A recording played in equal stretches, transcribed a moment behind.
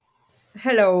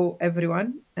Hello,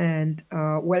 everyone, and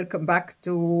welcome back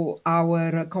to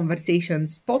our conversation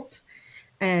spot.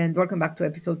 And welcome back to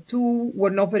episode 2. We're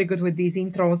not very good with these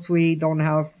intros. We don't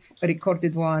have a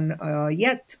recorded one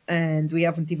yet, and we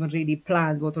haven't even really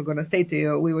planned what we're going to say to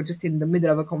you. We were just in the middle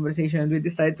of a conversation and we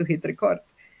decided to hit record.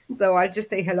 So I'll just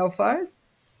say hello first.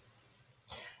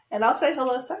 And I'll say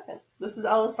hello second. This is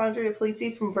Alessandria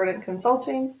Polizzi from Verdant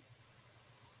Consulting.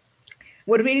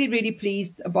 We're really, really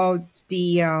pleased about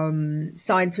the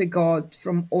signs we got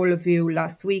from all of you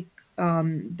last week.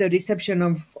 The reception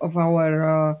of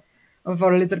our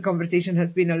little conversation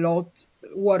has been a lot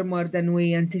warmer than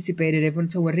we anticipated, even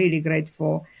so we're really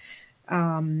grateful.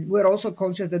 We're also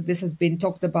conscious that this has been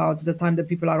talked about the time that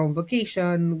people are on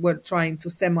vacation. We're trying to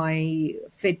semi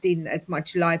fit in as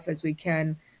much life as we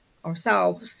can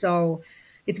ourselves. So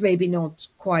it's maybe not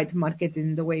quite marketed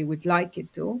in the way we'd like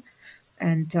it to.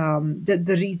 And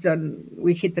the reason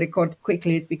we hit record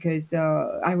quickly is because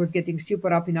I was getting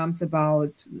super up in arms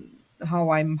about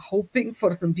how I'm hoping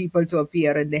for some people to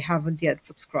appear and they haven't yet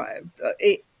subscribed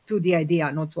to the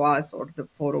idea, not to us or the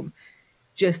forum.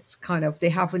 Just kind of, they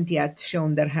haven't yet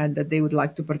shown their hand that they would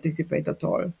like to participate at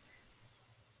all.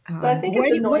 But I think Where,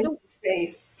 it's a what noisy do,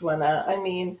 space, Dwenna. I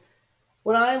mean,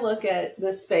 when I look at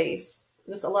this space,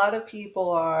 just a lot of people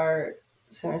are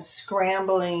kind of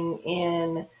scrambling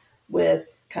in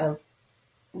with kind of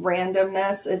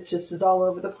randomness. It just is all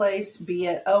over the place. Be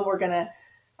it, I'm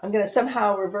gonna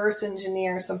somehow reverse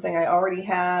engineer something I already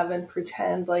have and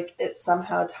pretend like it's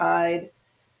somehow tied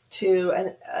to,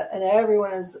 and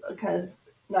everyone is kind of,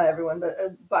 not everyone, but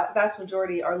a vast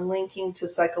majority are linking to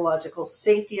psychological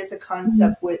safety as a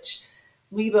concept, which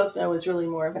we both know is really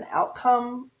more of an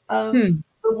outcome of hmm.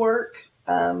 the work.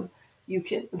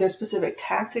 There's specific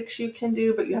tactics you can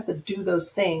do, but you have to do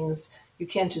those things. You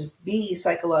can't just be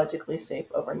psychologically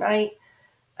safe overnight.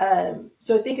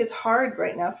 So I think it's hard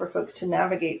right now for folks to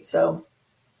navigate. So,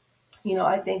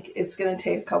 I think it's going to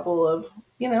take a couple of,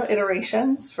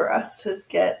 iterations for us to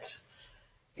get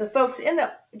the folks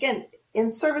again,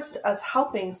 in service to us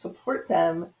helping support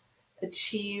them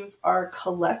achieve our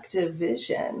collective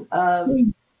vision of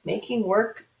making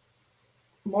work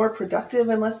more productive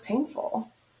and less painful.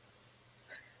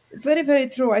 Very, very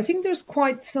true. I think there's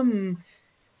quite some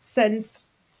sense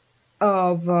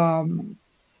of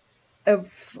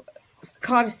of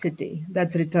scarcity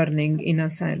that's returning in a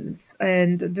sense,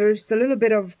 and there's a little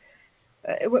bit of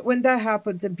when that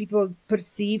happens and people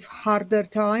perceive harder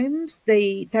times,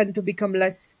 they tend to become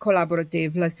less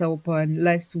collaborative, less open,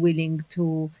 less willing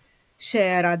to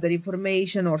share other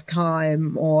information or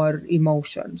time or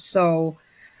emotion. So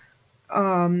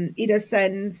in a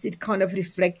sense, it kind of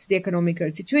reflects the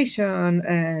economical situation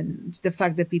and the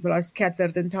fact that people are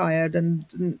scattered and tired,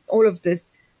 and all of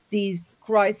these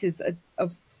crises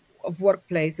of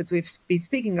workplace that we've been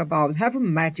speaking about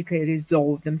haven't magically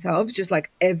resolved themselves, just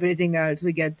like everything else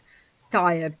we get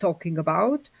tired talking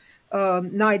about.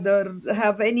 Neither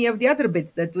have any of the other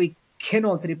bits that we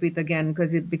cannot repeat again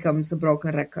because it becomes a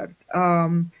broken record.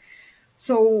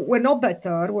 So we're not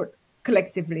better. We're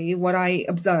collectively, what I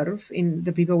observe in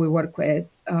the people we work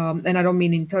with, and I don't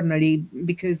mean internally,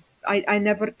 because I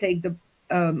never take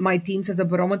my teams as a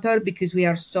barometer because we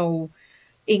are so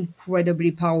incredibly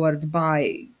powered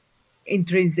by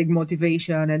intrinsic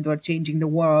motivation and we're changing the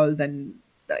world. And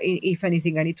if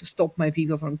anything, I need to stop my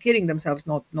people from killing themselves,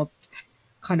 not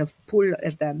kind of pull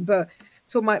at them. But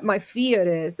so my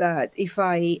fear is that if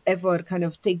I ever kind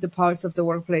of take the pulse of the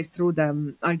workplace through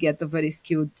them, I'll get a very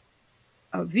skewed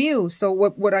view. So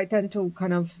what I tend to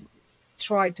kind of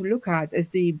try to look at is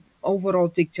the overall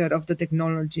picture of the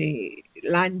technology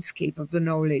landscape, of the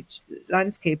knowledge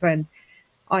landscape. And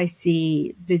I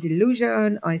see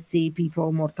disillusion. I see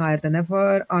people more tired than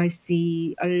ever. I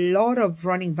see a lot of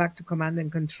running back to command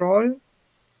and control.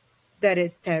 That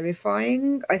is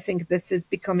terrifying. I think this is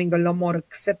becoming a lot more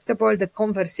acceptable. The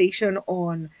conversation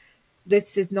on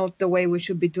this is not the way we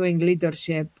should be doing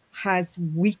leadership has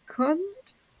weakened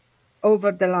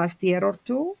over the last year or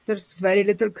two. There's very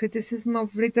little criticism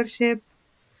of leadership.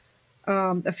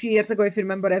 A few years ago, if you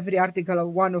remember, every article of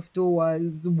one of two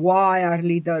was, why are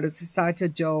leaders such a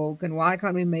joke and why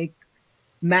can't we make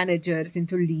managers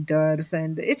into leaders?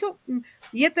 And it's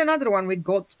yet another one we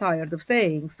got tired of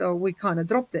saying, so we kind of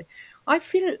dropped it. I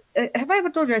feel, have I ever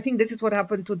told you, I think this is what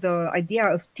happened to the idea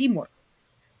of teamwork.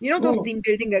 You know those Mm. team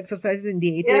building exercises in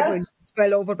the 80s when Yes. you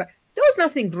fell over? But there was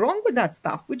nothing wrong with that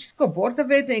stuff. We just got bored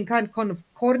of it and kind of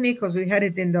corny because we had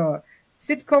it in the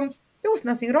sitcoms. There was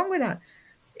nothing wrong with that.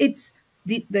 It's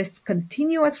this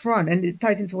continuous run, and it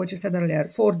ties into what you said earlier,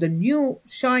 for the new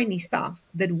shiny stuff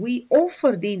that we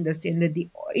offer the industry and that the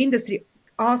industry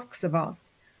asks of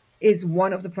us. is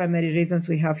one of the primary reasons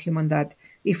we have human debt.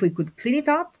 If we could clean it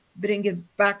up, bring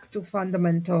it back to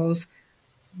fundamentals,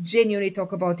 genuinely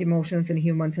talk about emotions and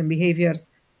humans and behaviors,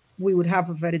 we would have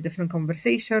a very different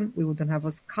conversation. We wouldn't have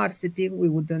a scarcity. We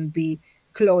wouldn't be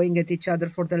clawing at each other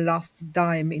for the last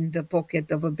dime in the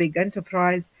pocket of a big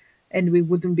enterprise. And we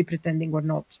wouldn't be pretending we're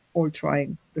not all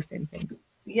trying the same thing.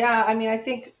 Yeah, I mean, I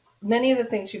think many of the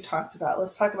things you talked about.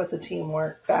 Let's talk about the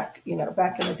teamwork back in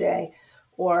the day,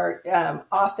 or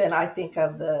often I think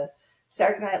of the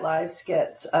Saturday Night Live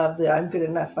skits of the "I'm good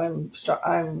enough, I'm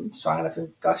strong enough,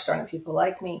 and gosh darn it, people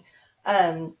like me."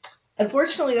 Um,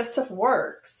 Unfortunately, that stuff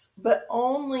works, but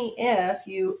only if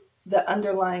the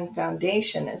underlying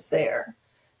foundation is there.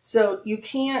 So you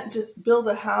can't just build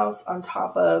a house on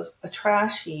top of a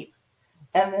trash heap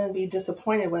and then be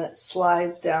disappointed when it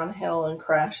slides downhill and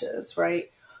crashes, right?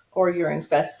 Or you're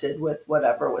infested with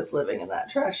whatever was living in that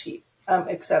trash heap,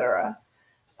 etc.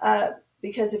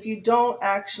 Because if you don't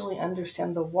actually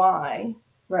understand the why,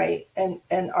 right, and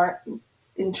aren't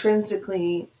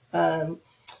intrinsically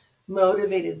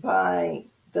motivated by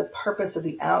the purpose of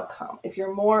the outcome, if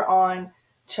you're more on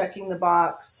checking the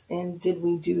box and did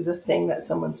we do the thing that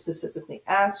someone specifically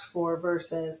asked for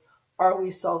versus are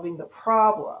we solving the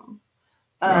problem,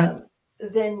 Right.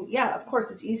 then yeah, of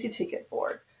course, it's easy to get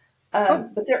bored. Oh,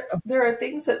 But there are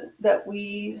things that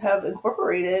we have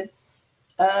incorporated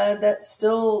that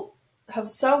still have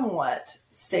somewhat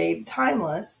stayed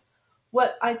timeless.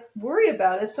 What I worry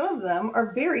about is some of them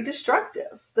are very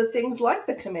destructive. The things like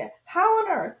the command. How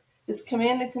on earth is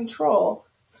command and control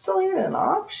still even an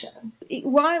option?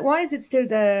 why is it still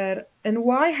there? And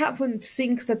why haven't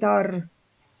things that are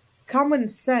common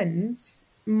sense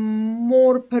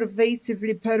more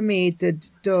pervasively permeated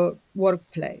the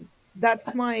workplace?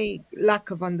 That's my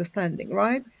lack of understanding,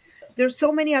 right? There's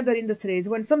so many other industries.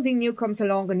 When something new comes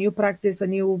along, a new practice, a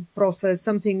new process,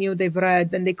 something new they've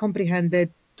read and they comprehend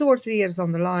it, 2 or 3 years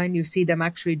on the line, you see them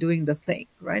actually doing the thing,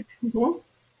 right? Mm-hmm.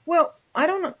 Well, I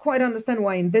don't quite understand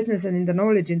why in business and in the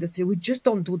knowledge industry we just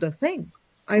don't do the thing.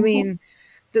 I Mm-hmm. mean,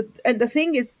 the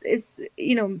thing is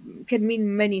can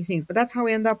mean many things, but that's how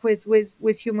we end up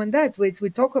with human debt. We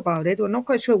talk about it, we're not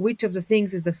quite sure which of the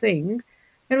things is the thing,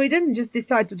 and we didn't just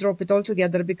decide to drop it all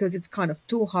together because it's kind of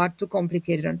too hard, too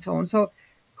complicated, and so on. So,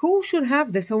 who should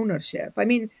have this ownership? I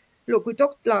mean, look, we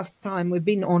talked last time. We've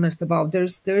been honest about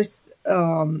there's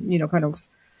kind of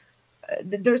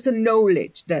there's a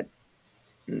knowledge that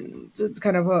it's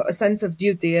kind of a sense of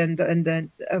duty and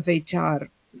then of HR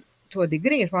to a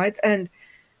degree, right? And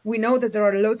we know that there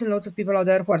are loads and loads of people out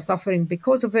there who are suffering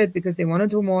because of it, because they want to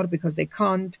do more, because they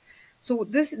can't. So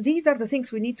these are the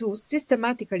things we need to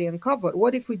systematically uncover.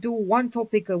 What if we do one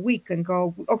topic a week and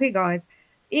go, okay, guys,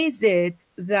 is it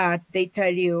that they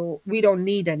tell you we don't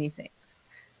need anything?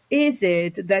 Is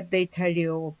it that they tell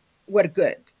you we're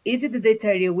good? Is it that they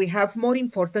tell you we have more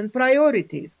important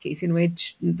priorities? Case in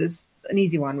which this an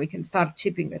easy one, we can start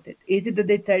chipping at it. Is it that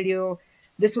they tell you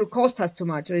this will cost us too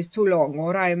much or it's too long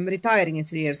or I'm retiring in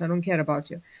 3 years, I don't care about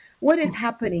you? What is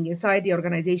happening inside the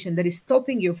organization that is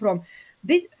stopping you from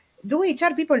this? Do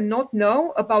HR people not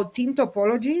know about team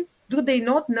topologies? Do they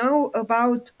not know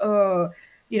about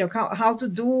how to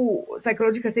do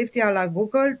psychological safety a la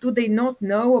Google? Do they not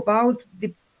know about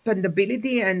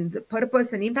dependability and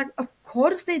purpose and impact? Of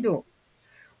course they do.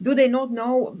 Do they not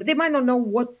know? They might not know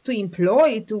what to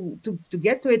employ to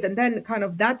get to it. And then kind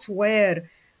of that's where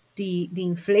the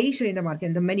inflation in the market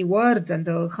and the many words and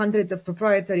the hundreds of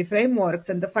proprietary frameworks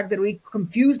and the fact that we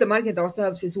confuse the market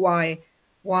ourselves is why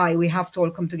we have to all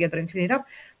come together and clean it up.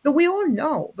 But we all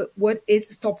know, but what is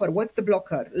the stopper? What's the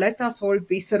blocker? Let us all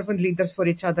be servant leaders for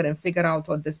each other and figure out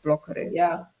what this blocker is.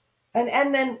 Yeah.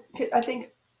 And then I think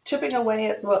chipping away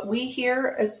at what we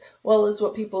hear as well as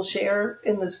what people share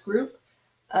in this group,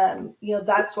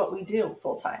 that's what we do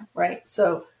full time, right?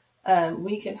 So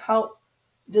we can help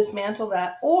dismantle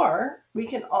that, or we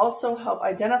can also help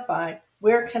identify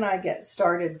where can I get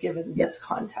started given Yeah. this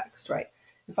context, right?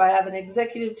 If I have an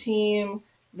executive team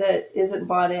that isn't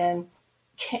bought in,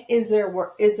 is there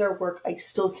work I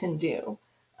still can do?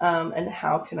 And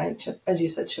how can I, as you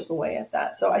said, chip away at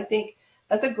that? So I think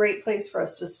that's a great place for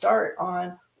us to start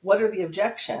on what are the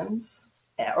objections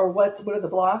or what are the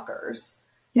blockers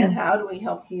and Yeah. how do we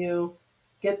help you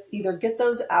get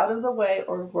those out of the way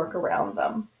or work around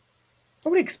them.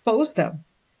 Or expose them.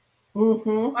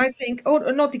 Mm-hmm. I think,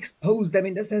 or not expose them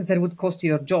in the sense that it would cost you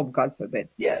your job, God forbid,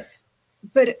 Yes.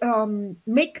 but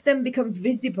make them become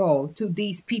visible to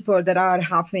these people that are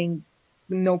having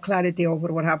no clarity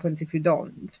over what happens if you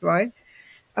don't, right?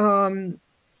 Um,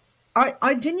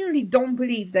 I genuinely don't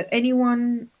believe that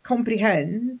anyone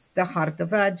comprehends the heart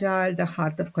of agile, the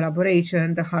heart of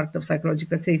collaboration, the heart of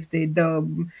psychological safety,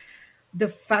 the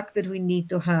fact that we need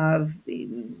to have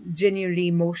genuinely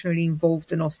emotionally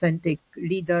involved and authentic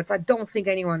leaders. I don't think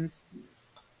anyone's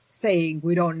saying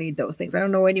we don't need those things. I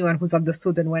don't know anyone who's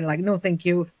understood and went like, no, thank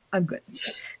you, I'm good.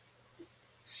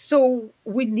 So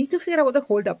we need to figure out what the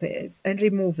holdup is and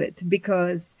remove it,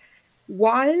 because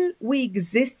while we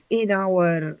exist in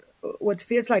our what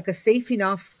feels like a safe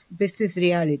enough business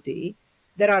reality,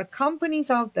 there are companies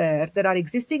out there that are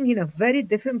existing in a very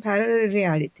different parallel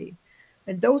reality.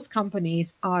 And those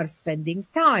companies are spending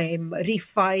time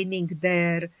refining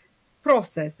their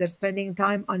process. They're spending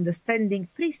time understanding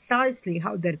precisely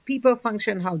how their people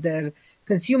function, how their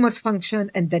consumers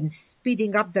function, and then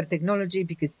speeding up their technology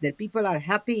because their people are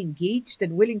happy, engaged,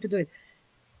 and willing to do it.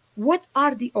 What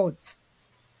are the odds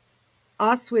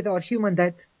us with our human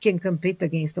debt can compete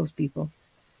against those people?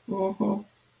 Mm-hmm.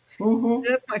 Mm-hmm.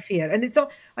 That's my fear. And it's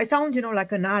all, I sound,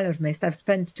 like an alarmist. I've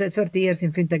spent 30 years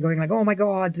in fintech going like, oh my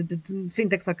God, the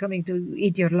fintechs are coming to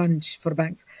eat your lunch for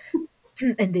banks.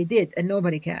 And they did, and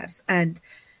nobody cares. And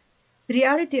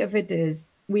reality of it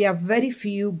is we have very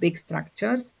few big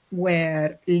structures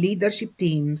where leadership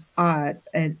teams are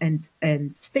and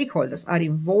stakeholders are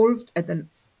involved at an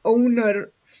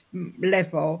owner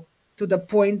level to the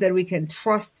point that we can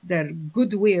trust their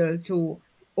goodwill to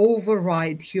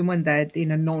override human debt in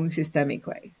a non-systemic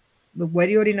way. But where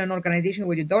you're in an organization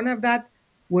where you don't have that,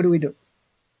 what do we do?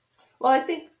 Well, I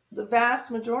think the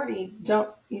vast majority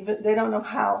they don't know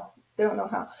how. They don't know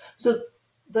how. So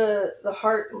the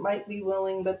heart might be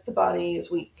willing, but the body is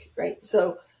weak, right?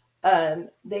 So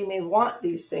they may want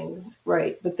these things,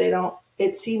 right? But they don't.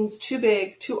 It seems too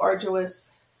big, too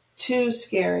arduous, too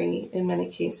scary in many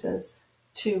cases,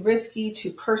 too risky,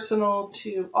 too personal,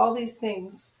 too all these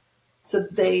things. So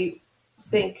they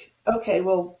think, okay,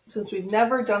 well, since we've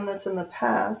never done this in the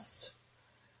past,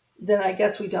 then I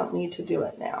guess we don't need to do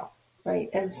it now, right?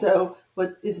 And so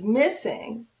what is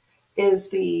missing is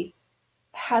the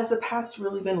has the past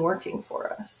really been working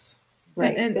for us, And,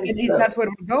 right? and, And and is so that where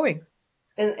we're going?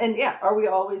 and yeah, are we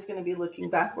always going to be looking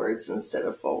backwards instead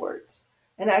of forwards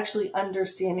and actually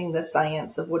understanding the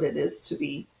science of what it is to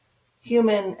be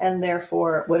human and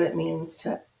therefore what it means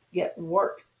to get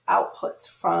work outputs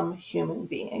from human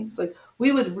beings? Like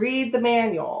we would read the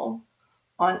manual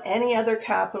on any other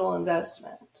capital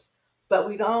investment, but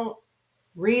we don't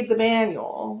read the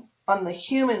manual on the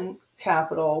human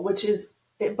capital, which is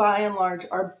by and large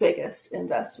our biggest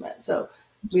investment. So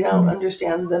we don't Absolutely.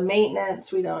 understand the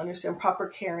maintenance, we don't understand proper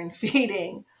care and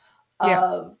feeding Yeah.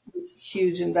 of this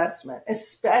huge investment,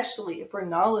 especially if we're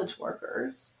knowledge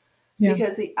workers, Yeah.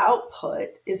 because the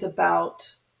output is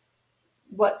about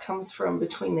what comes from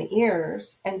between the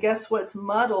ears. And guess what's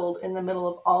muddled in the middle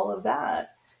of all of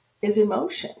that is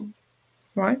emotion.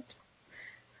 Right.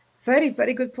 Very,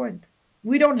 very good point.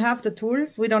 We don't have the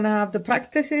tools, we don't have the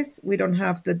practices, we don't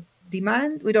have the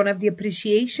demand, we don't have the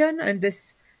appreciation. And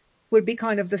this will be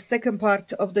kind of the second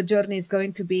part of the journey is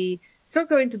going to be, it's not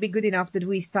going to be good enough that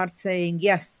we start saying,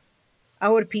 yes,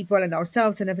 our people and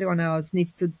ourselves and everyone else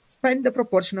needs to spend the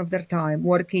proportion of their time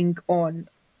working on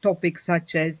topics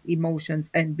such as emotions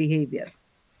and behaviors.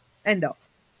 End of.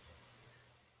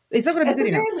 It's not going to be good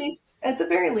enough. At the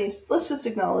very least, let's just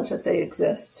acknowledge that they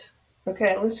exist.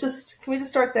 Okay, can we just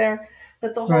start there?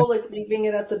 That the Right. whole like leaving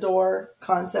it at the door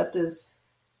concept is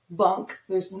bunk.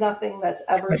 There's nothing that's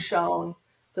ever Right. shown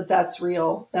that that's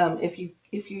real.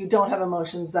 If you don't have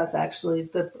emotions, that's actually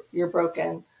you're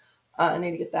broken. I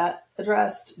need to get that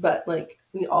addressed. But like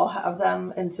we all have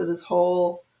them, and so this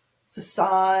whole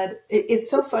facade. It's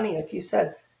so funny, like you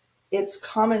said, it's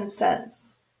common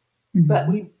sense, but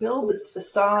Mhm. we build this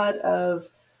facade of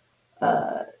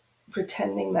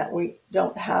pretending that we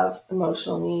don't have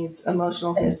emotional needs,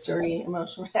 emotional history,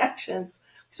 emotional reactions.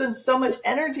 We spend so much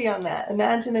energy on that.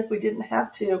 Imagine if we didn't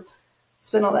have to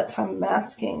spend all that time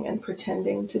masking and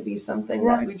pretending to be something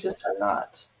that we Right. just are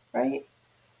not, right?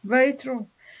 Very true.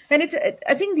 And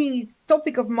I think the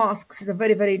topic of masks is a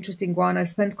very, very interesting one. I've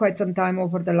spent quite some time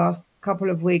over the last couple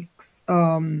of weeks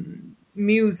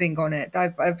musing on it.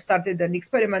 I've started an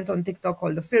experiment on TikTok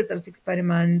called the filters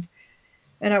experiment.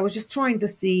 And I was just trying to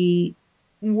see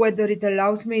whether it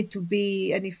allows me to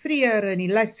be any freer, any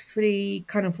less free,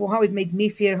 kind of how it made me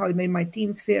feel, how it made my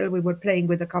teams feel. We were playing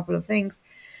with a couple of things.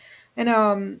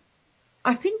 And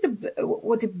I think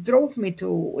what it drove me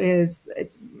to is,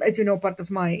 as you know, part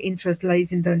of my interest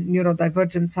lies in the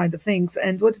neurodivergent side of things.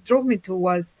 And what it drove me to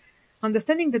was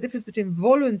understanding the difference between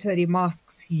voluntary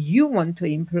masks you want to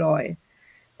employ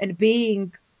and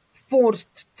being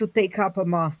forced to take up a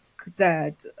mask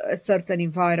that a certain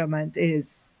environment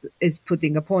is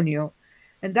putting upon you,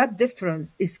 and that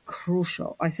difference is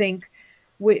crucial. I think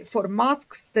for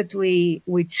masks that we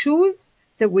choose,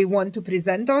 that we want to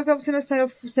present ourselves in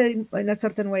in a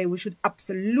certain way, we should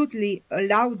absolutely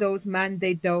allow those,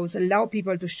 mandate those, allow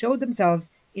people to show themselves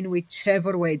in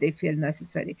whichever way they feel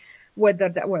necessary. Whether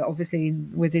that, well, obviously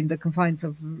within the confines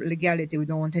of legality, we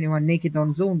don't want anyone naked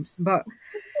on Zooms, but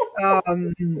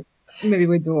um, maybe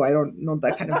we do. I don't know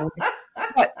that kind of work.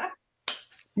 But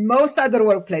most other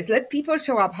workplace, let people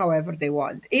show up however they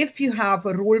want. If you have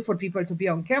a rule for people to be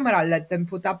on camera, let them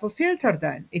put up a filter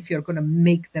then, if you're going to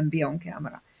make them be on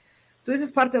camera. So this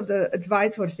is part of the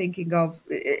advice we're thinking of.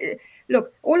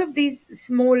 Look, all of these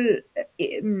small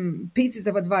pieces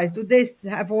of advice, do this,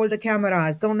 have all the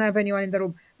cameras, don't have anyone in the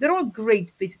room. They're all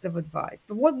great pieces of advice.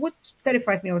 But what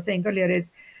terrifies me, I was saying earlier,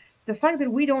 is the fact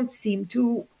that we don't seem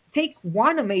to take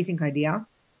one amazing idea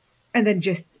and then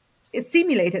just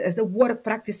simulate it as a work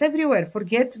practice everywhere.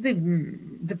 Forget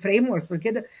the frameworks.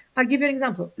 I'll give you an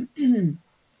example.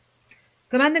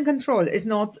 Command and control is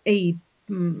not a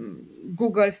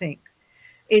Google thing.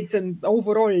 It's an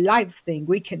overall life thing.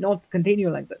 We cannot continue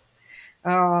like this.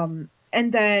 And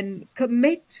then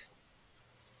commit,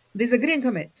 disagree and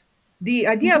commit. The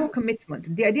idea of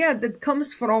commitment, the idea that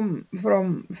comes from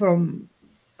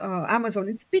Amazon,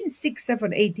 it's been 6,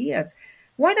 7, 8 years.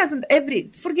 Why doesn't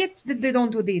forget that they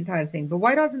don't do the entire thing, but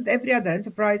why doesn't every other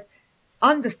enterprise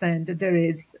understand that there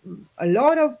is a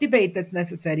lot of debate that's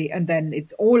necessary, and then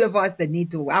it's all of us that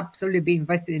need to absolutely be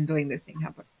invested in doing this thing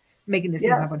happen, making this thing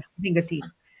Yeah. happen, having a team.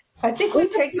 I think we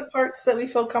take the parts that we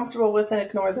feel comfortable with and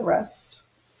ignore the rest.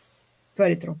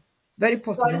 Very true. Very So I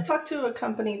possible. just talked to a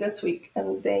company this week,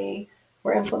 and they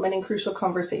were implementing crucial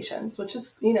conversations, which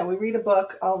is, we read a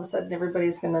book, all of a sudden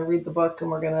everybody's going to read the book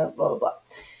and we're going to blah, blah, blah.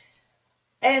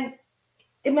 And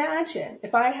imagine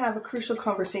if I have a crucial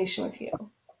conversation with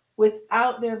you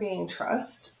without there being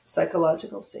trust,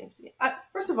 psychological safety.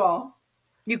 First of all,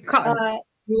 You can't. uh,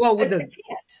 You all I wouldn't.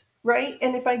 can't, right?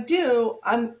 And if I do,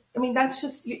 that's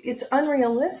just, it's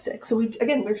unrealistic. So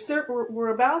we're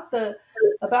about the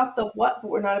what, but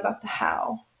we're not about the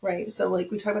how, right? So like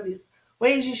we talk about these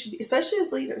ways you should be, especially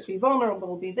as leaders, be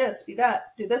vulnerable, be this, be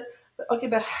that, do this. But okay,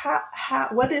 but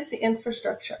what is the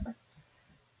infrastructure?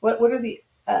 What are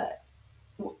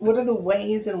the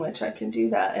ways in which I can do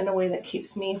that in a way that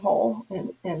keeps me whole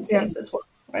and Yeah. safe as well,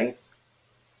 right?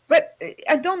 But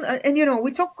I don't, and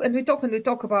we talk and we talk and we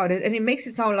talk about it, and it makes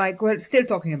it sound like we're still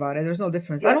talking about it. There's no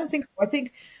difference. I don't think Yes, so.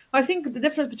 I think the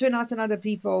difference between us and other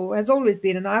people has always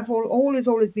been, and I've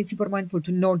always been super mindful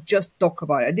to not just talk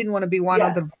about it. I didn't want to be one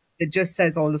other yes, that just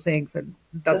says all the things and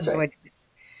that's doesn't do right, anything.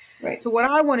 right. So what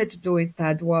I wanted to do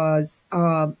instead was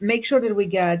make sure that we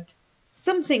get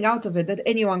something out of it that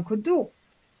anyone could do.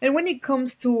 And when it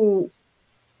comes to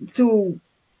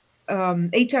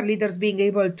HR leaders being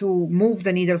able to move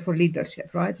the needle for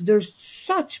leadership, right? There's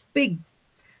such big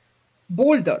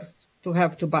boulders to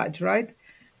have to budge, right?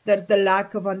 There's the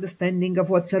lack of understanding of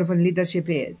what servant leadership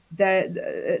is.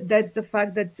 There's the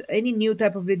fact that any new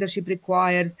type of leadership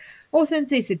requires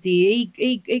authenticity,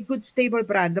 a good stable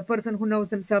brand, a person who knows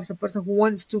themselves, a person who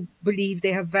wants to believe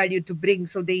they have value to bring,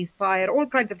 so they inspire, all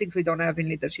kinds of things we don't have in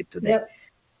leadership today. Yep.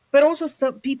 But also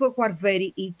some people who are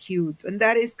very EQ'd. And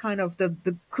that is kind of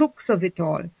the crux of it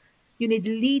all. You need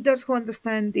leaders who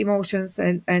understand emotions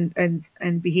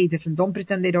and behaviors and don't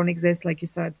pretend they don't exist, like you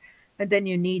said. And then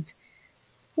you need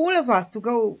all of us to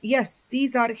go, yes,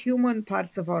 these are human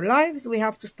parts of our lives. We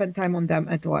have to spend time on them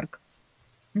at work.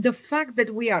 The fact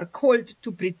that we are called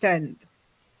to pretend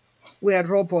we are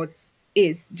robots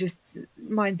is just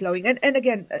mind blowing. And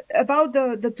again, about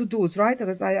the to dos, right?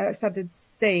 Because I started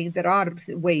saying there are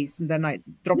ways, and then I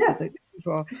dropped Yeah. it as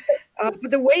usual.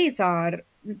 But the ways are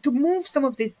to move some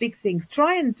of these big things.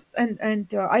 Try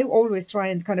and I always try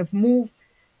and kind of move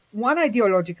one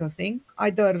ideological thing.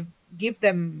 Either give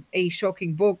them a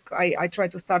shocking book. I try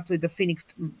to start with the Phoenix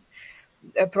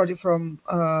project from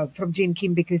Gene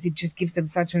Kim, because it just gives them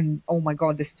such an, oh my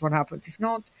god, this is what happens. If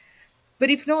not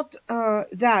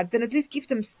that, then at least give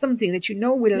them something that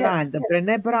will Yes. land. A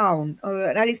Brené Brown,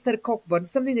 an Alistair Cockburn,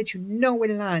 something that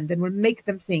will land and will make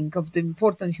them think of the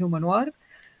important human work.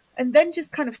 And then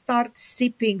just kind of start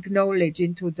sipping knowledge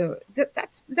into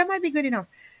that might be good enough.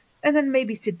 And then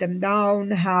maybe sit them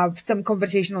down, have some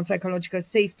conversation on psychological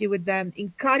safety with them,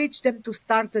 encourage them to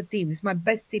start a team. It's my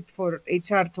best tip for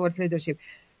HR towards leadership.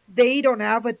 They don't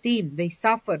have a team. They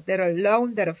suffer. They're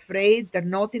alone. They're afraid. They're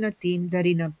not in a team. They're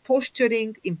in a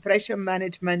posturing, impression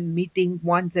management meeting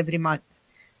once every month.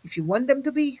 If you want them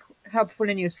to be helpful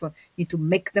and useful, you need to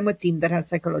make them a team that has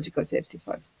psychological safety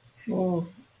first. Mm.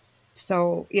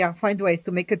 So yeah, find ways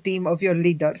to make a team of your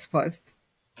leaders first.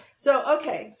 So,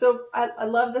 okay. So I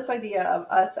love this idea of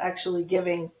us actually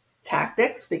giving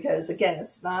tactics because, again,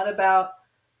 it's not about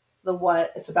the what,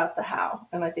 it's about the how.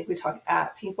 And I think we talk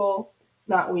at people,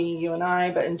 not we, you and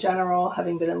I, but in general,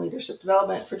 having been in leadership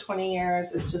development for 20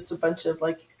 years, it's just a bunch of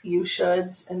like you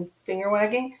shoulds and finger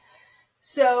wagging.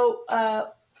 So,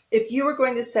 if you were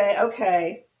going to say,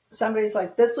 okay, somebody's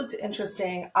like, this looks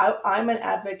interesting. I'm an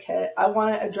advocate. I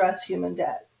want to address human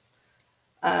debt.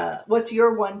 What's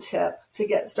your one tip to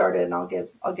get started? And I'll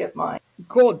give mine.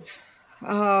 Good.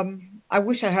 I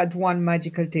wish I had one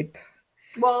magical tip.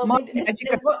 Well, My magical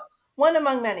it's one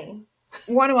among many.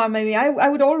 one, maybe I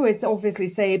would always obviously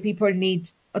say people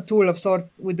need a tool of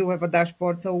sorts. We do have a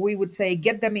dashboard, so we would say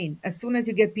get them in. As soon as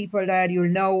you get people there, you'll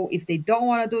know if they don't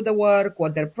want to do the work,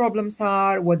 what their problems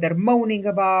are, what they're moaning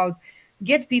about.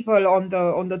 Get people on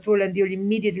the tool, and you'll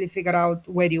immediately figure out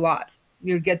where you are.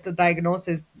 You'll get the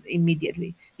diagnosis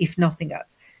immediately, if nothing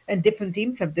else. And different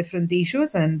teams have different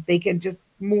issues, and they can just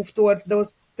move towards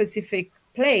those specific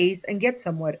place and get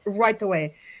somewhere right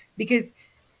away. Because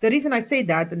the reason I say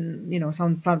that, and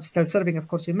sounds self-serving, of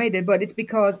course we made it, but it's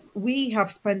because we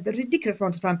have spent a ridiculous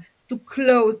amount of time to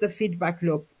close the feedback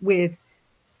loop with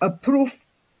a proof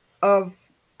of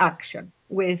action,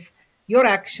 with your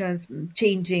actions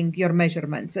changing your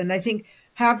measurements. And I think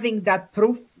having that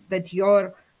proof that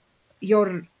your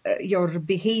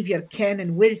behavior can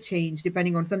and will change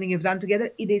depending on something you've done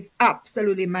together, it is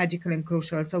absolutely magical and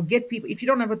crucial. So get people, if you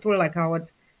don't have a tool like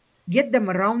ours, get them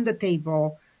around the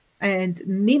table and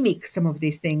mimic some of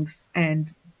these things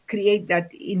and create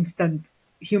that instant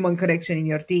human connection in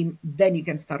your team. Then you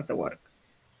can start the work.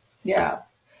 Yeah.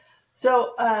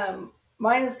 So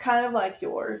mine is kind of like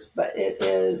yours, but it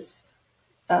is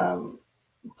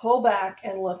pull back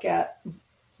and look at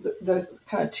there's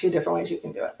kind of two different ways you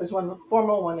can do it. There's one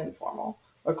formal, one informal,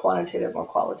 or quantitative or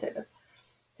qualitative.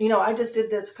 I just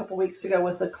did this a couple weeks ago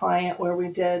with a client where we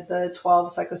did the 12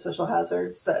 psychosocial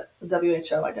hazards that the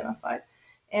WHO identified.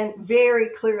 And very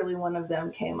clearly, one of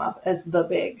them came up as the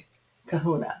big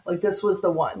kahuna. Like this was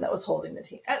the one that was holding the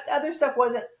team. Other stuff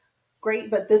wasn't great,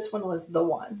 but this one was the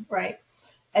one, right?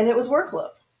 And it was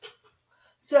workload.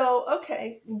 So,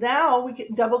 okay, now we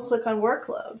can double click on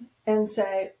workload and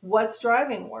say, what's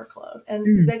driving workload? And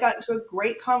Mm, they got into a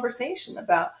great conversation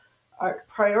about our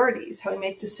priorities, how we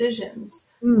make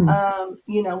decisions, mm,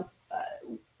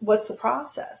 what's the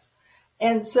process?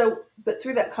 And so, but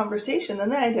through that conversation, then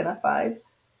they identified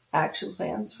action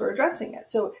plans for addressing it.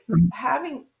 So,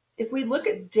 mm. if we look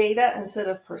at data instead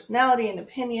of personality and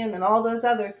opinion and all those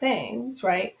other things,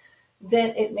 right?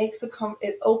 Then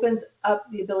it opens up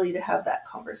the ability to have that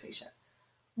conversation.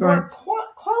 More Right.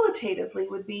 qualitatively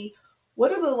would be,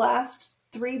 what are the last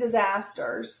three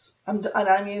disasters? And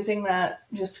I'm using that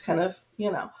just kind of,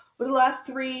 what are the last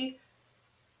three?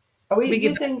 Are we Big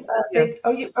using events. Yeah.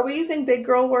 big? Are we using big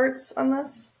girl words on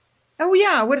this? Oh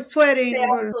yeah, we're Okay, sweating.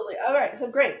 We're absolutely. All right, so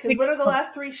great. Because big what are the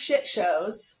last three shit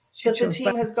shows shit that the shows.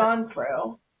 team has gone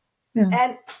through? Yeah.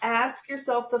 And ask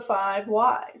yourself the five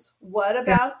whys. What Yeah.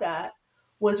 about that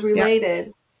was Yeah.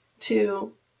 related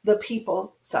to the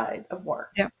people side of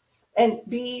work? Yeah. And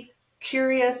be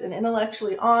curious and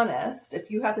intellectually honest.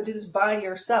 If you have to do this by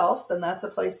yourself, then that's a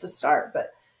place to start.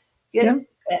 But Yeah. get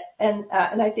and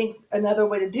I think another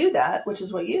way to do that, which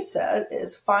is what you said,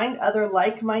 is find other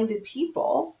like-minded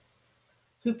people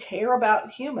who care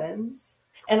about humans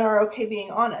and are okay being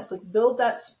honest. Like build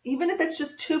that, even if it's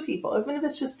just two people, even if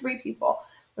it's just three people,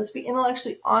 let's be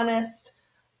intellectually honest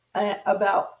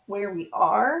about where we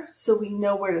are so we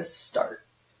know where to start.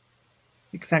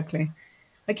 Exactly.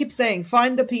 I keep saying,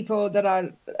 find the people that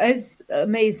are as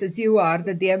amazed as you are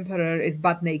that the emperor is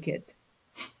butt naked.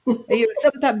 You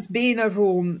sometimes be in a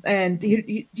room and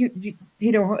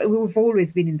we've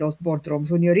always been in those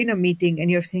boardrooms when you're in a meeting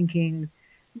and you're thinking,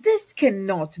 this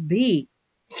cannot be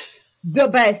the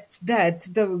best that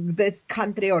this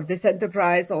country or this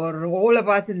enterprise or all of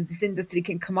us in this industry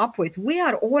can come up with. We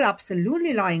are all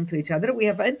absolutely lying to each other. We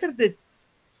have entered this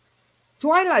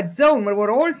twilight zone where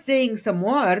we're all saying some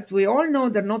words. We all know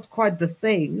they're not quite the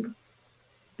thing,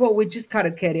 but we just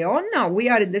gotta carry on now. We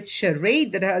are in this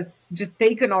charade that has just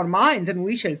taken our minds and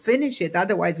we shall finish it.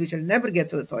 Otherwise, we shall never get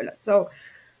to the toilet. So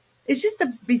it's just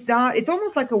a bizarre, it's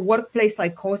almost like a workplace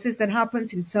psychosis that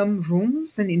happens in some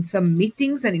rooms and in some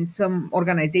meetings and in some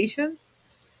organizations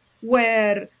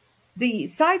where the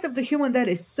size of the human there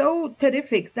is so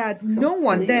terrific that no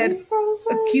one Completely dares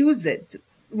frozen. accuse it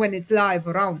when it's live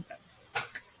around them.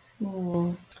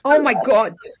 Hmm. Oh my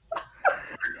God.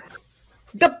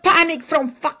 The panic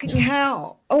from fucking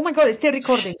hell. Oh my God, it's still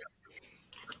recording.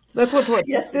 That's what's working.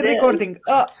 Yes, it Still is. recording.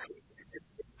 Oh,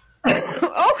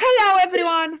 hello,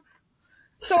 everyone.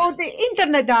 So the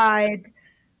internet died.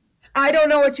 I don't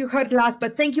know what you heard last,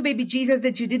 but thank you, baby Jesus,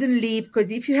 that you didn't leave,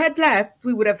 because if you had left,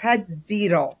 we would have had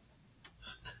zero.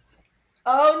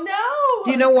 Oh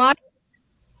Do you know why?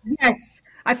 Yes.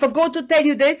 I forgot to tell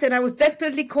you this, and I was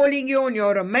desperately calling you on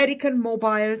your American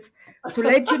mobiles to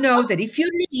let you know that if you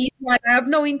leave, I have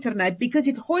no internet because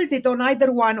it holds it on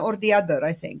either one or the other,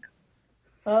 I think.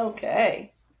 no.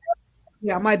 Okay.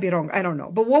 Yeah, I might be wrong. I don't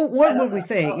know. But what I were don't we know.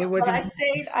 saying? Oh, It was but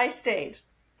in I stayed.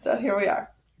 So here we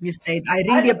are. you stayed. I I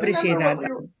really don't appreciate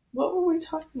remember what that. we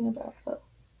talking about though.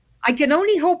 I can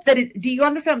only hope that it. Do you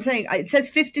understand what I'm saying? It says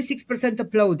 56%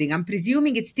 uploading. I'm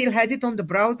presuming it still has it on the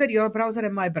browser, your browser,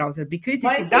 and my browser. Because if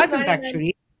Mine it says doesn't 99,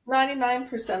 actually,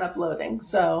 99% uploading.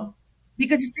 So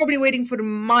because it's probably waiting for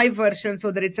my version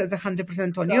so that it says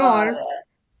 100% on got yours. it.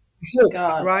 Hope,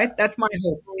 Got right? That's my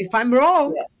hope. If I'm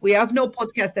wrong, Yes. we have no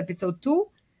podcast episode 2,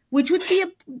 which would be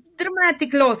a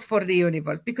dramatic loss for the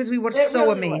universe because we were It so really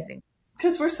would. amazing.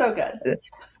 Because we're so good.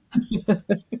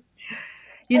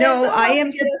 You And it know, I somehow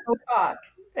am could get us to supposed. talk.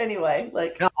 Anyway,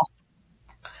 like Oh,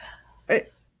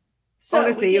 so we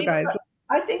honestly, you gave guys.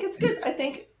 I think it's good. I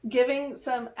think giving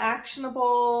some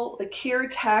actionable, like, clear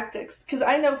tactics. Because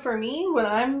I know for me, when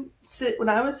when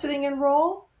I was sitting in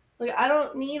role, like, I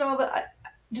don't need all the.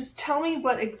 Just tell me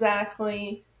what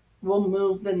exactly will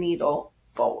move the needle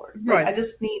forward. Like, Right. I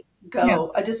just need to Yeah.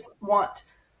 go. I just want.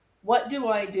 What do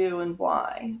I do and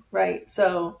why? Right.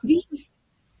 So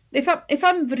If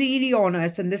I'm really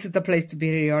honest, and this is the place to be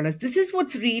really honest, this is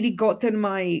what's really gotten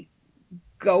my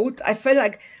goat. I feel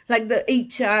like the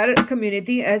HR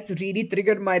community has really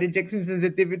triggered my rejection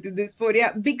sensitivity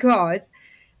dysphoria because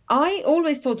I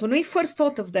always thought when we first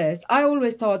thought of this, I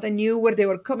always thought I knew where they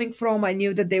were coming from. I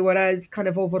knew that they were as kind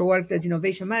of overworked as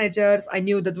innovation managers. I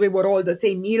knew that we were all the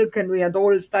same ilk and we had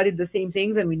all studied the same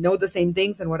things and we know the same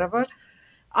things and whatever.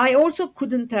 I also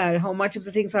couldn't tell how much of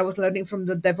the things I was learning from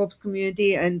the DevOps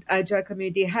community and Agile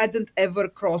community hadn't ever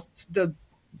crossed the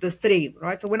stream,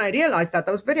 right? So when I realized that,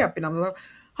 I was very happy. And I was like,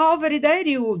 how very dare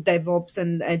you, DevOps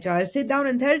and Agile, sit down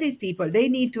and tell these people they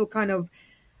need to kind of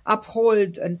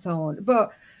uphold and so on.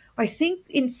 But I think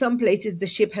in some places the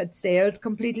ship had sailed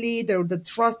completely. The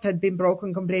trust had been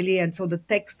broken completely. And so the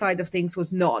tech side of things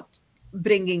was not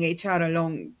bringing HR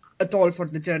along at all for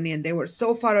the journey. And they were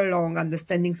so far along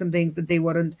understanding some things that they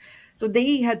weren't. So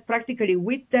they had practically,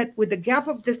 with the gap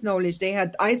of this knowledge, they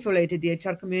had isolated the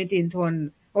HR community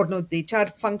into or not the HR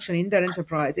function in their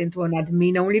enterprise into an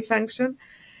admin only function.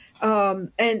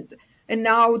 And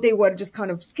now they were just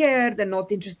kind of scared and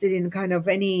not interested in kind of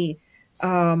any.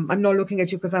 I'm not looking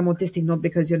at you because I'm autistic, not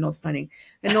because you're not stunning,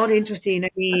 and not interested in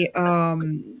any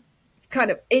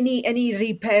kind of any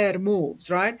repair moves,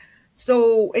 right?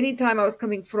 So anytime I was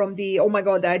coming from the, oh my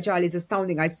God, agile is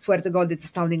astounding. I swear to God, it's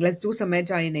astounding. Let's do some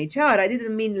agile in HR. I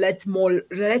didn't mean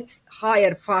let's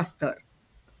hire faster.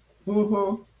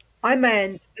 mm-hmm. I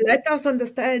meant let us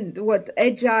understand what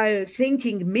agile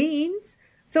thinking means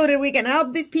so that we can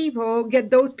help these people get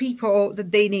those people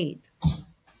that they need.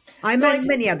 I So I meant just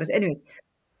many others. Anyways,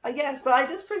 Yes, but I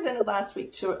just presented last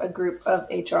week to a group of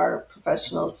HR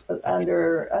professionals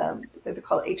under they're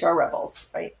called HR rebels,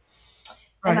 right?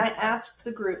 And right, I asked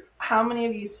the group, how many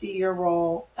of you see your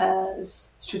role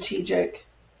as strategic,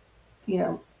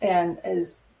 and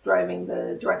as driving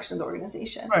the direction of the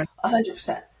organization? right.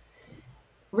 100%.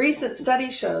 Recent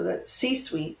studies show that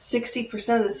C-suite,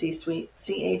 60% of the C-suite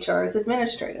see HR as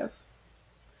administrative.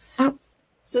 Oh,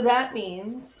 So that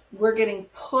means we're getting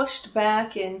pushed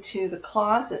back into the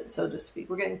closet, so to speak.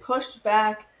 We're getting pushed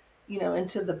back,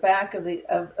 into the back of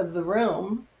the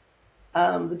room.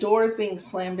 The door is being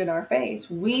slammed in our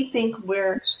face. We think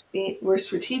we're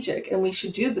strategic and we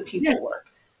should do the yes, people work.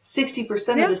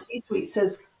 60% of yeah. the C-suite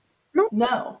says No,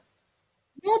 no,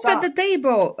 not at stop. the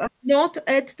table. Not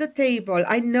at the table.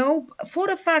 I know for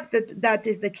a fact that that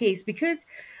is the case because,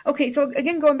 okay, so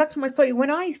again, going back to my story, when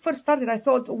I first started, I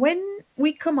thought when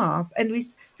we come up and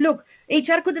look,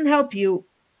 HR couldn't help you,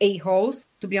 a-holes,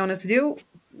 to be honest with you,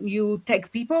 you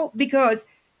tech people, because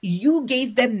you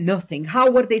gave them nothing. How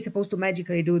were they supposed to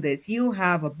magically do this? You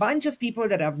have a bunch of people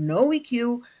that have no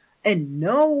EQ and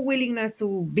no willingness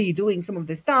to be doing some of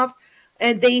this stuff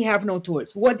and they have no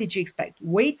tools. What did you expect?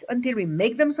 Wait until we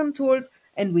make them some tools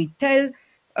and we tell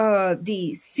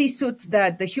the C-suite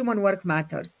that the human work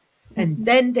matters, and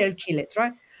then they'll kill it,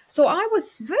 right? So I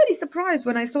was very surprised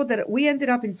when I saw that we ended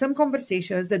up in some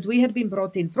conversations that we had been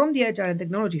brought in from the agile and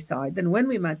technology side. And when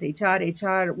we met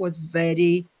HR was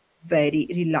very, very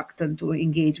reluctant to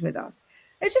engage with us.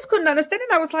 I just couldn't understand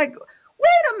it. I was like,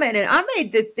 wait a minute, I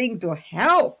made this thing to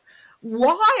help.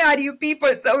 Why are you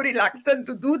people so reluctant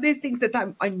to do these things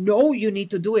that I know you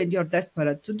need to do and you're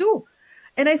desperate to do?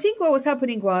 And I think what was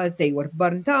happening was they were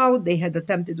burnt out. They had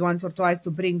attempted once or twice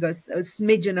to bring us a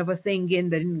smidgen of a thing in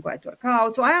that didn't quite work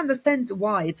out. So I understand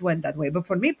why it went that way. But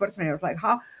for me personally, I was like,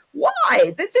 how?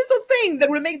 Why? This is a thing that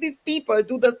will make these people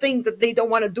do the things that they don't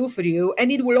want to do for you.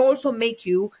 And it will also make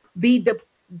you be the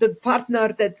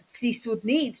partner that C-suite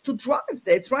needs to drive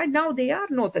this. Right now, they are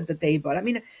not at the table. I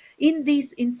mean,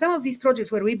 in some of these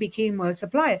projects where we became a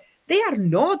supplier, they are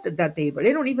not at that table.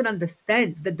 They don't even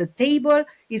understand that the table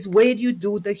is where you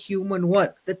do the human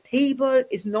work. The table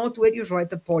is not where you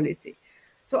write the policy.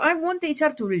 So I want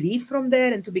HR to leave from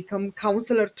there and to become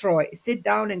Counselor Troy, sit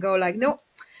down and go like, no,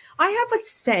 I have a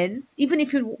sense, even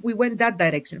if we went that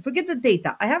direction, forget the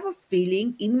data. I have a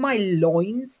feeling in my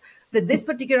loins that this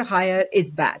particular hire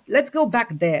is bad. Let's go back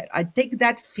there. I take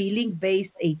that feeling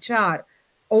based HR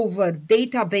over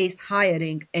database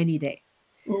hiring any day.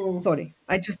 Mm. Sorry,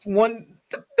 I just want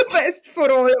the best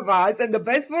for all of us, and the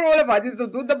best for all of us is to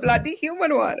do the bloody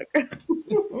human work.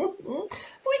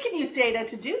 We can use data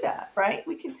to do that, right?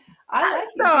 We can. I like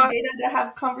using So, data to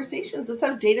have conversations. Let's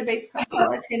have data-based,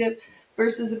 qualitative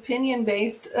versus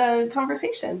opinion-based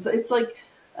conversations. It's like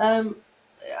um,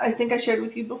 I think I shared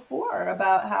with you before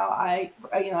about how I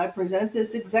presented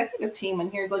this executive team,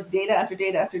 and here's like data after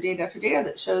data after data after data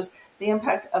that shows the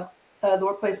impact of the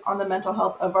workplace on the mental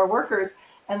health of our workers.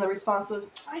 And the response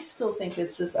was, I still think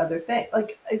it's this other thing.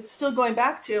 Like it's still going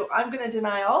back to, I'm going to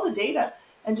deny all the data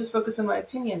and just focus on my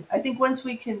opinion. I think once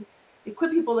we can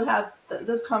equip people to have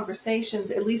those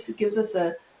conversations, at least it gives us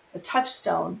a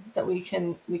touchstone that we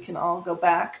can all go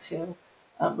back to,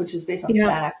 which is based on yeah,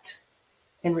 fact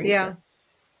and research. yeah,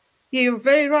 yeah, you're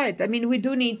very right. I mean, we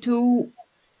do need to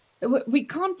we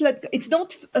can't let it's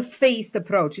not a phased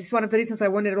approach. It's one of the reasons I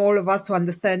wanted all of us to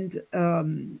understand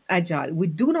agile. We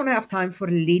do not have time for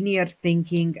linear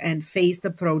thinking and phased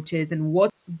approaches and what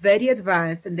very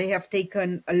advanced, and they have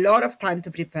taken a lot of time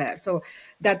to prepare. So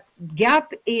that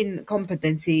gap in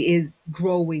competency is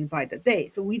growing by the day.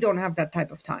 So we don't have that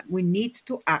type of time. We need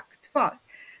to act fast.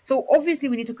 So obviously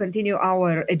we need to continue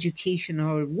our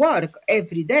educational work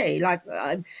every day. Like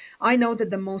I know that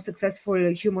the most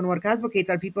successful human work advocates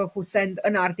are people who send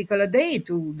an article a day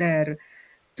to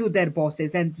their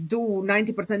bosses, and do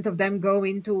 90% of them go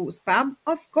into spam?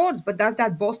 Of course, but does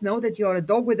that boss know that you're a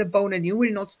dog with a bone and you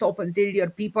will not stop until your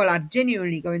people are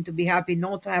genuinely going to be happy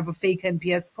not to have a fake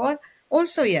NPS score?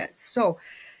 Also, yes. So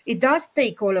it does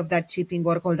take all of that chipping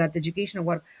work, all that educational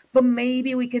work, but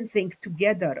maybe we can think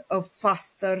together of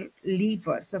faster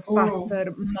levers, of Mm,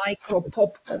 faster micro that's right.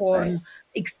 popcorn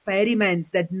experiments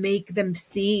that make them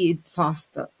see it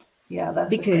faster, Yeah,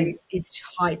 that's a great. because it's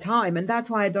high time. And that's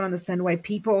why I don't understand why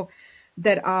people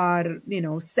that are,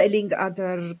 selling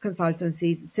other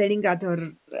consultancies, selling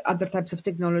other types of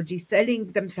technology, selling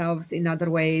themselves in other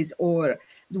ways, or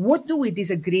what do we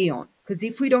disagree on? Because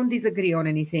if we don't disagree on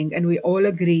anything and we all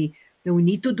agree that we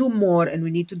need to do more and we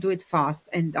need to do it fast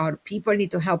and our people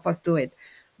need to help us do it,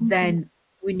 Mhm. then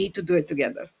we need to do it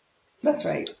together. That's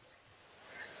right.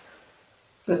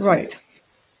 That's right. Right.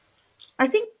 I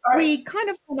think All right. we kind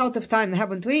of run out of time,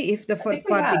 haven't we? If the I think first we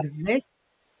part have. exists.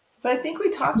 But I think we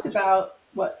talked about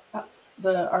what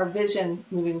the our vision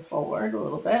moving forward a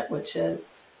little bit, which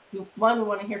is one, we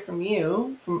want to hear from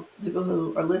you, from people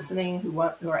who are listening, who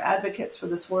are advocates for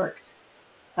this work.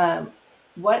 Um,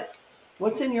 what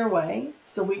what's in your way,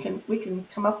 so we can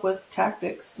come up with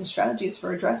tactics and strategies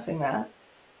for addressing that.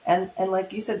 And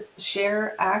like you said,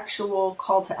 share actual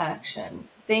call to action,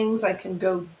 things I can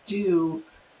go do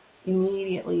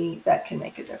immediately that can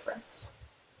make a difference.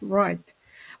 Right.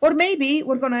 Or maybe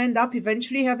we're going to end up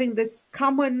eventually having this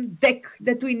common deck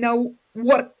that we know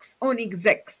works on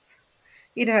execs.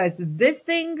 It has this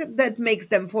thing that makes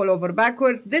them fall over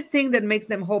backwards, this thing that makes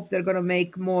them hope they're going to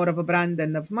make more of a brand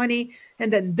and of money,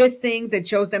 and then this thing that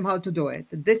shows them how to do it.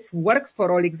 This works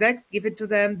for all execs. Give it to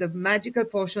them, the magical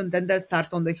potion, then they'll start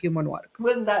on the human work.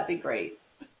 Wouldn't that be great?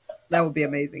 That would be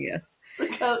amazing, yes. The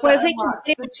code, Well, the thank you unlock,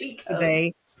 very the much cheat codes.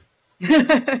 today.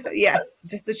 Yes,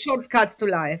 just the shortcuts to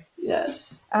life.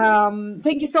 Yes.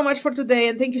 Thank you so much for today,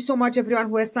 and thank you so much everyone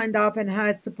who has signed up and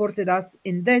has supported us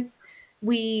in this.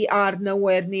 We are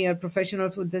nowhere near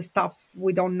professionals with this stuff.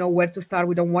 We don't know where to start.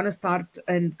 We don't want to start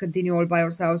and continue all by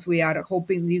ourselves. We are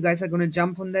hoping you guys are going to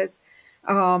jump on this.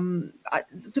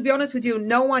 To be honest with you,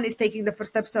 no one is taking the first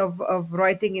steps of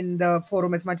writing in the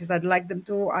forum as much as I'd like them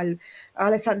to.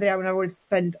 Alessandria and I will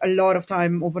spend a lot of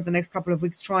time over the next couple of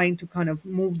weeks trying to kind of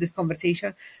move this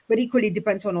conversation. But equally, it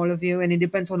depends on all of you, and it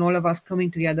depends on all of us coming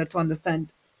together to understand.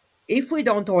 If we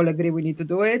don't all agree we need to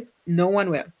do it, no one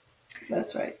will.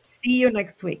 That's right. See you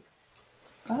next week.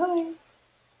 Bye.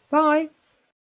 Bye.